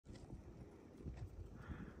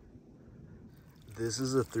This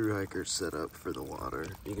is a thru hiker setup for the water.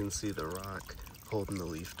 You can see the rock holding the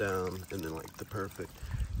leaf down, and then like the perfect,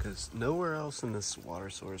 because nowhere else in this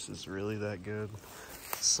water source is really that good.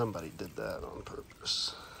 Somebody did that on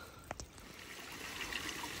purpose.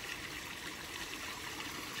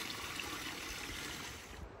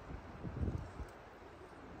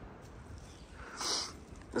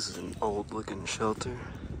 This is an old looking shelter.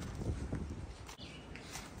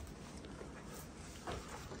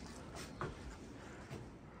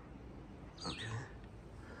 Okay.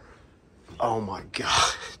 Oh my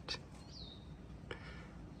God.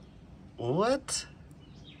 What?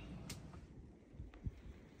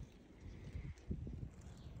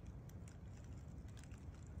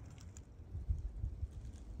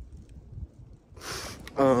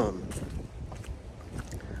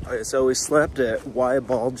 Okay, so we slept at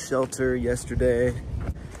Bald Shelter yesterday.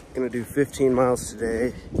 Gonna do 15 miles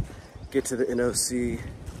today. Get to the NOC.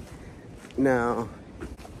 Now,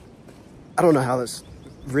 I don't know how this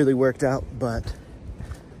really worked out, but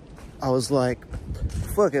I was like,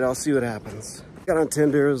 fuck it, I'll see what happens. Got on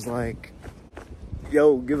Tinder, was like,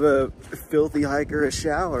 yo, give a filthy hiker a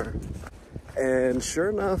shower. And sure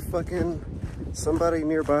enough, fucking somebody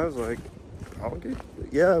nearby was like, okay,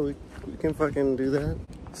 yeah, we can fucking do that.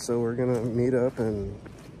 So we're gonna meet up and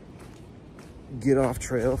get off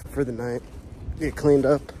trail for the night, get cleaned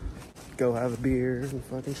up, go have a beer and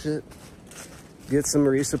fucking shit. Get some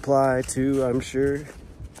resupply too, I'm sure.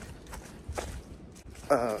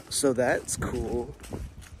 So that's cool.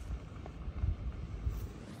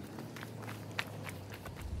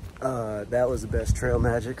 That was the best trail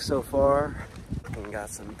magic so far. And got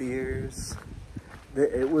some beers.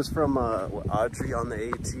 It was from Audrey on the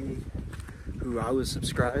AT, who I was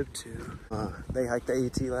subscribed to. They hiked the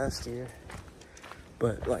AT last year,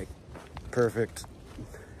 but like perfect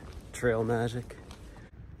trail magic.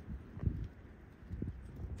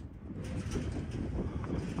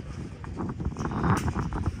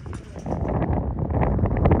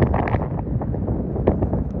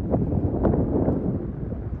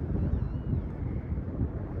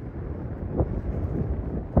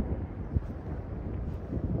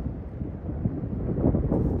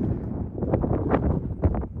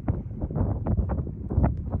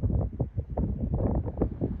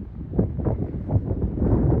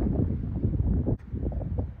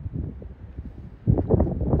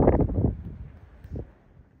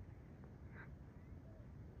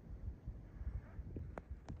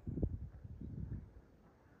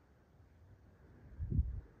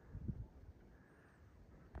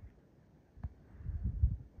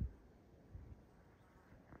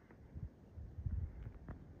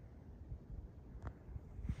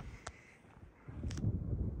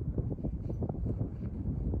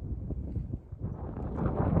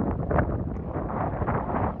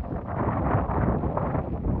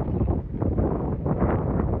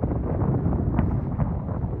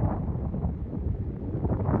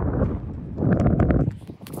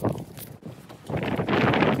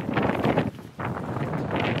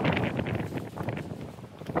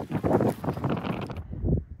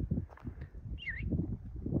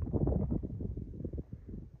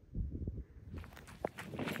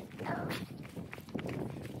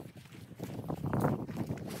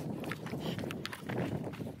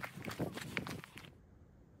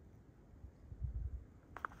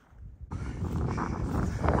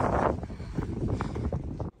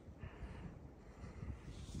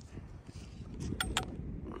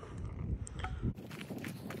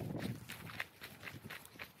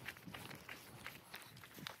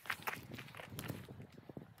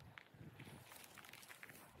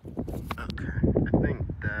 Okay, I think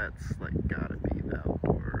that's like gotta be the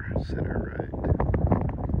outdoor center, right?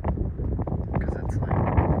 Because it's like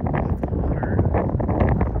above the water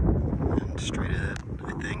and straight ahead,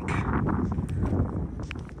 I think.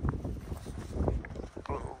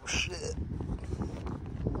 Oh shit.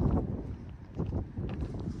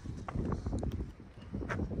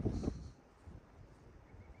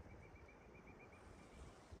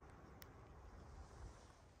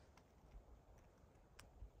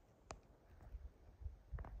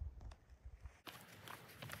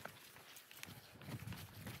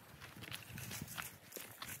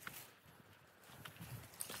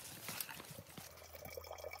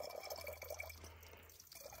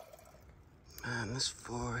 Man, this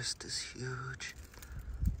forest is huge.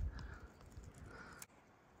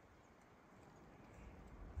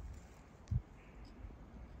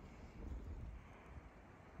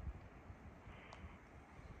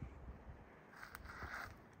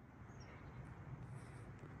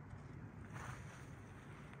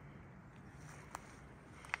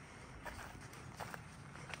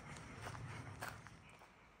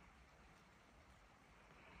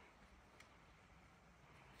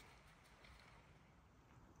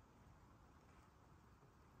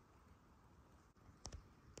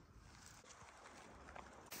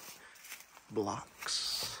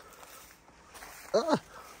 blocks. Ah,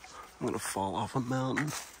 I'm gonna fall off a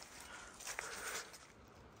mountain.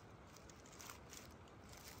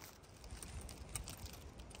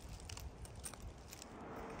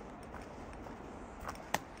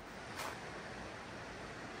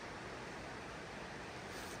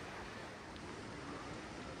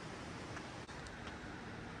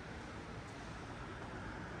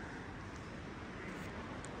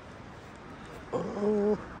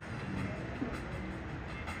 Oh.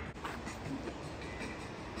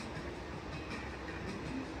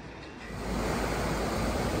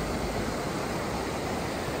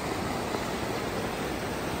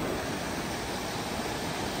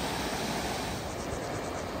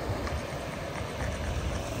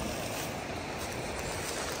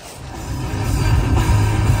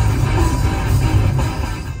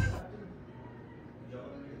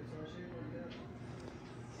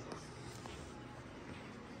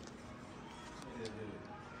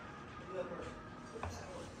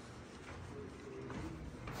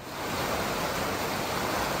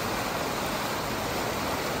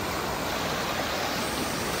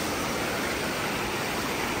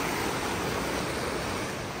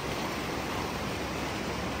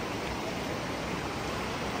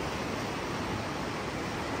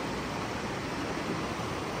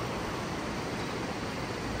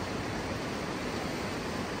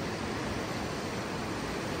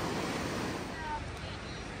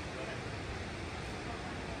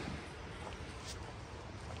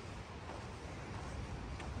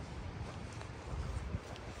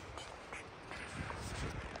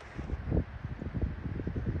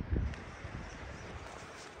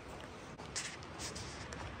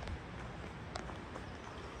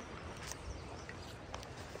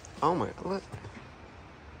 Oh my, what?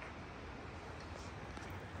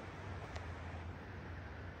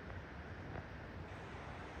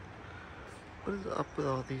 What is up with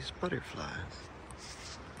all these butterflies?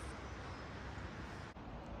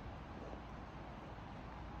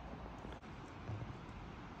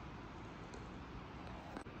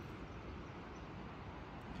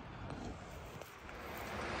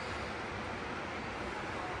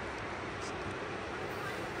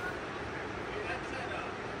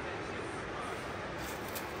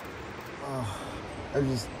 Oh, I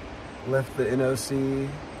just left the NOC.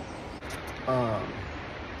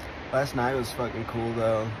 Last night was fucking cool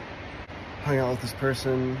though. Hung out with this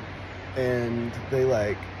person and they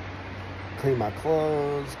like cleaned my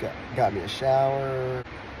clothes, got me a shower,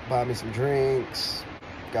 bought me some drinks,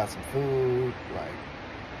 got some food. Like,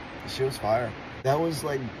 the shit was fire. That was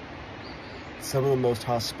like some of the most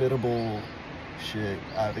hospitable shit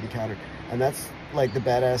I've encountered. And that's like the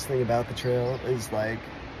badass thing about the trail is like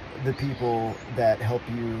the people that help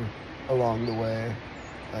you along the way.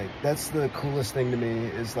 Like, that's the coolest thing to me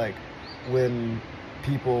is like when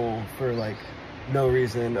people for like no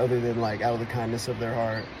reason other than like out of the kindness of their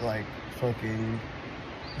heart, like fucking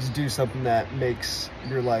just do something that makes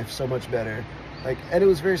your life so much better. Like, and it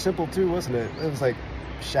was very simple too, wasn't it? It was like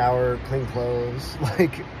shower, clean clothes,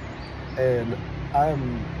 like, and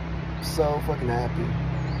I'm so fucking happy.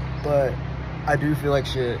 But I do feel like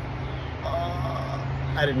shit.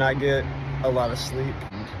 I did not get a lot of sleep.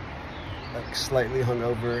 Like slightly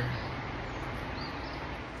hungover.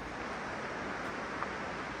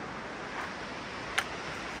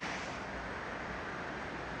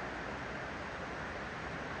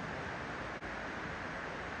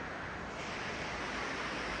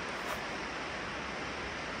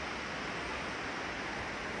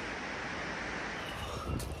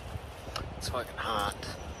 It's fucking hot.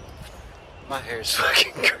 My hair's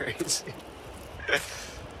fucking crazy.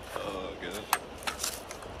 Oh, good.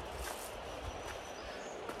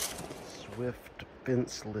 Swift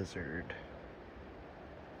fence lizard.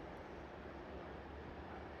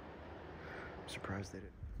 I'm surprised they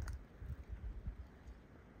didn't.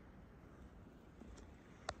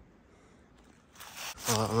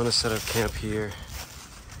 I'm gonna set up camp here.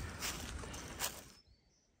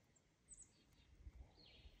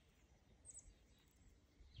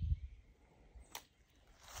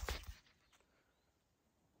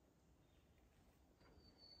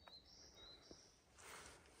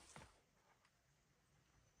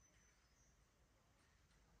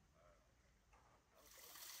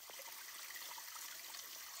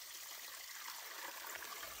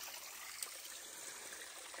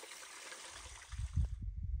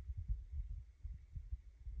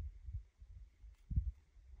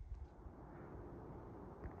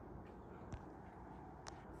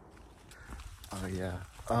 Oh yeah,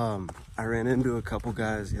 I ran into a couple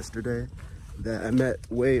guys yesterday that I met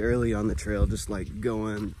way early on the trail, just like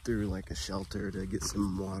going through like a shelter to get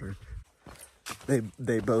some water.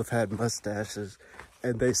 They both had mustaches,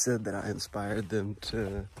 and they said that I inspired them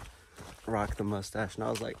to rock the mustache, and I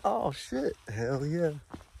was like, oh shit, hell yeah.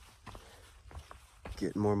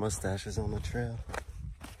 Getting more mustaches on the trail.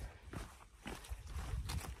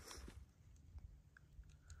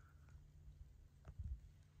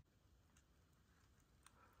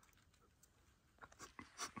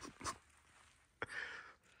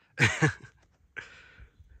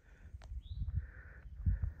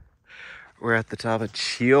 We're at the top of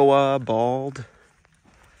Chihuahua Bald. At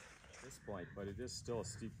this point, but it is still a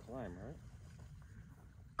steep climb, right?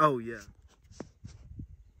 Oh, yeah.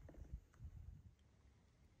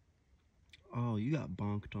 Oh, you got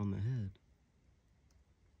bonked on the head.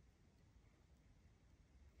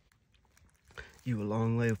 You a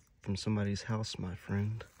long way from somebody's house, my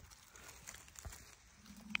friend.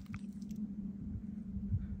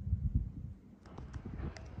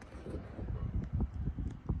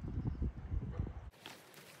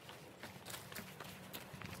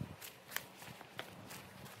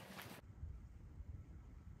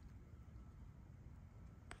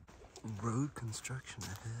 Road construction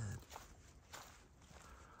ahead.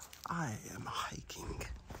 I am hiking.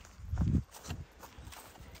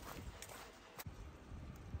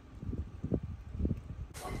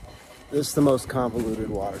 This is the most convoluted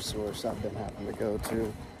water source I've been having to go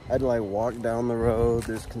to. I had to like walk down the road.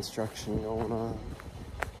 There's construction going on.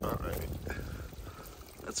 All right,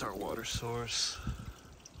 that's our water source.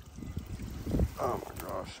 Oh my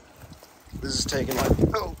gosh. This is taking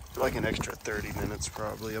like an extra 30 minutes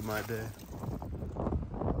probably of my day.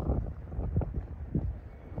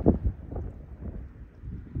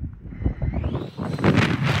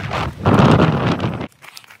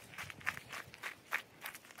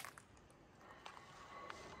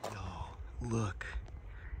 Look,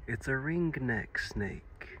 it's a ringneck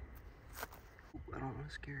snake. I don't want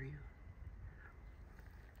to scare you.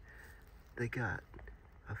 They got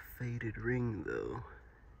a faded ring though.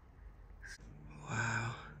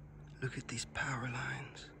 Wow, look at these power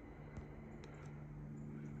lines.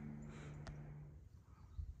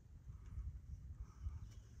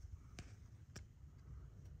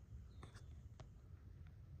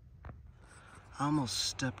 I almost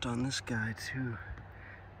stepped on this guy too.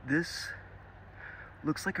 This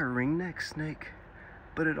looks like a ringneck snake,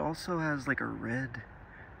 but it also has like a red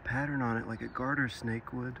pattern on it, like a garter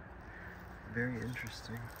snake would. Very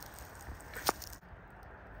interesting.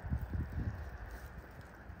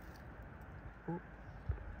 Oh.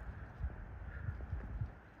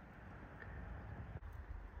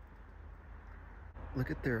 Look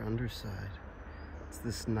at their underside. It's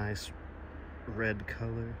this nice red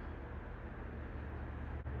color.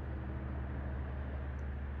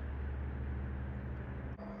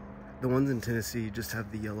 The ones in Tennessee just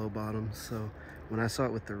have the yellow bottoms, so when I saw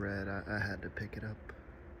it with the red, I had to pick it up.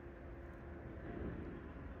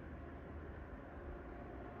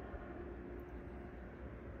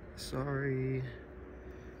 Sorry.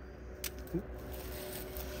 Oop.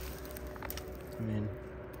 I mean,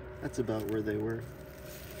 that's about where they were.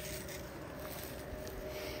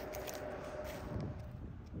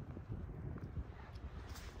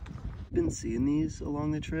 Been seeing these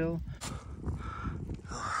along the trail.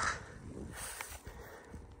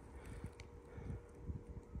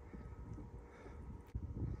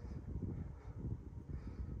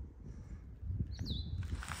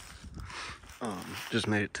 Just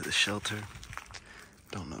made it to the shelter.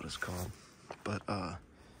 Don't know what it's called. But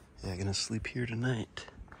yeah, gonna sleep here tonight.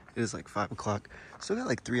 It is like 5 o'clock. Still got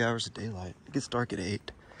like 3 hours of daylight. It gets dark at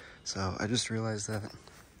 8. So I just realized that.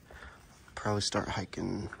 Probably start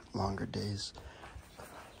hiking longer days.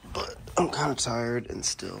 But I'm kind of tired and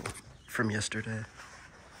still from yesterday.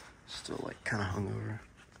 Still like kind of hungover.